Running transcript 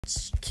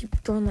let's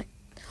keep going like...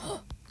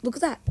 Look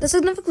at that. That's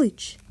another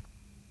glitch.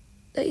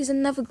 That is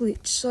another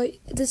glitch. So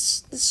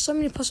there's so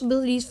many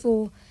possibilities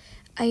for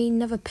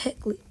another pet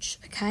glitch,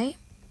 okay?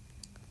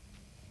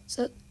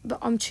 So, but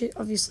I'm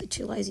obviously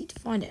too lazy to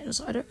find it, and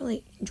so I don't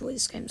really enjoy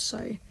this game.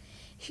 So,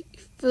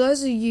 for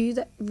those of you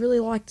that really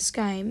like this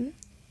game,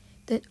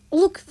 then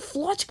look,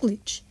 flight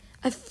glitch,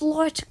 a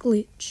flight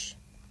glitch.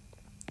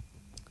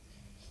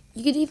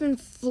 You could even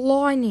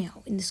fly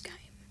now in this game.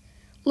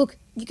 Look,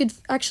 you could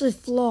actually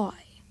fly.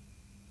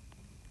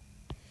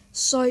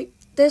 So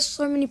there's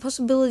so many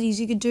possibilities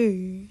you could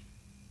do.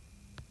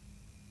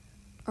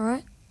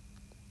 Alright?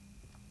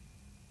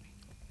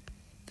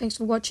 Thanks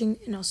for watching,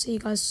 and I'll see you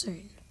guys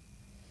soon.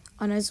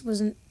 I know this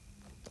wasn't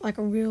like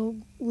a real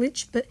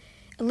glitch, but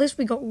at least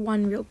we got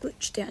one real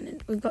glitch down,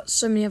 and we've got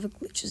so many other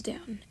glitches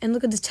down. And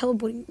look at this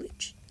teleporting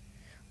glitch.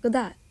 Look at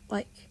that.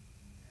 Like,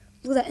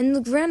 look at that. And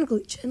the ground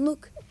glitch. And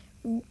look,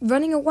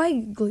 running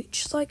away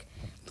glitch. It's like,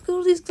 look at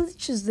all these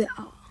glitches there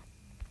are.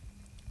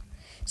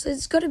 So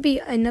there's got to be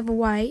another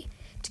way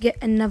to get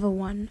another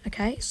one,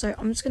 okay? So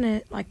I'm just going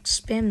to, like,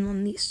 spam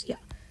on this. Yeah.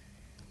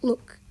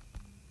 Look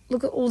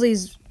at all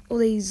these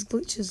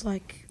glitches.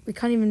 Like, we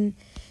can't even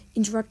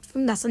interact with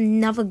them. That's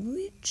another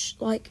glitch.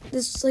 Like,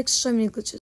 there's, like, so many glitches.